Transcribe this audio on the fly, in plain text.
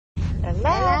The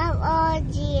love of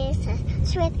Jesus,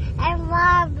 sweet and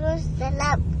marvelous. The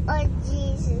love of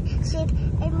Jesus, sweet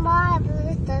and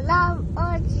marvelous. The love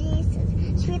of Jesus,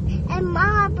 sweet and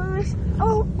marvelous.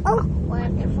 Oh, oh,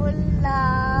 wonderful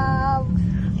love.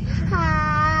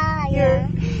 Higher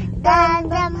than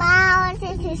the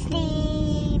mountains is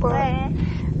deeper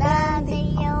than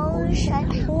the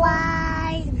ocean,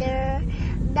 wider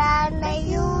than the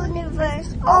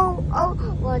universe. Oh, oh,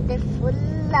 wonderful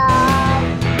love.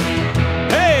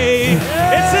 Hey,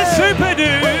 it's the Super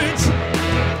Dudes!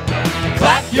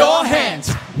 Clap your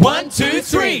hands, 1, 2,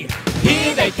 3.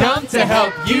 Here they come to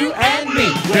help you and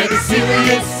me. We're the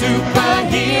silliest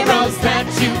superheroes that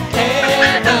you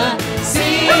ever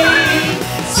see.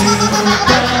 Super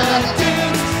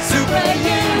Dudes, super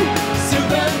you,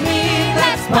 super me,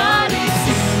 let's party.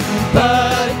 Super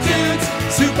Dudes,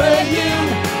 super you,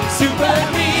 super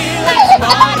me, let's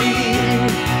party.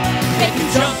 They can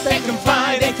jump, they can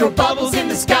fly, they throw bubbles in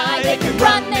the sky. They can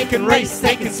run, they can race,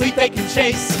 they can sleep, they can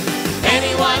chase.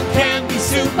 Anyone can be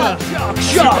super.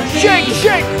 Super shake,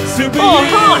 shake. Super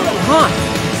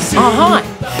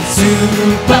Super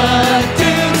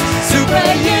Dudes, super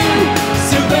you,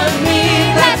 super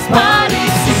me, let's party.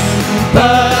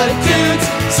 Super Dudes,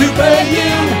 super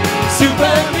you,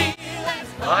 super me,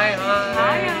 let's party.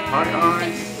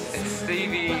 Hi, it's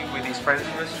Stevie with his friends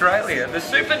from Australia, the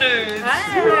Super Dudes.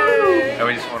 Hi. And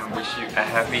we just want to wish you a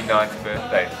happy 9th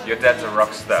birthday. Your dad's a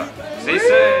rock star. See you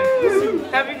soon.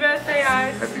 Happy birthday,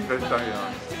 Aice. Happy birthday,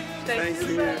 Aice. Thank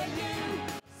you.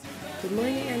 Good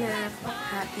morning, anak.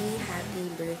 Happy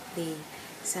birthday.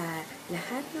 Sa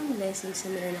lahat ng blessings na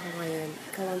meron ako ngayon,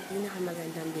 ikaw ang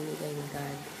pinakamagandang binigay ni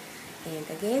God. And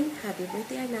again, happy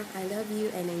birthday, anak. I love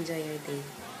you and enjoy your day.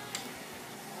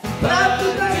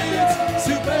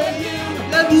 Super you,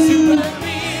 love you, super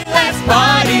me, let's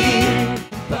party.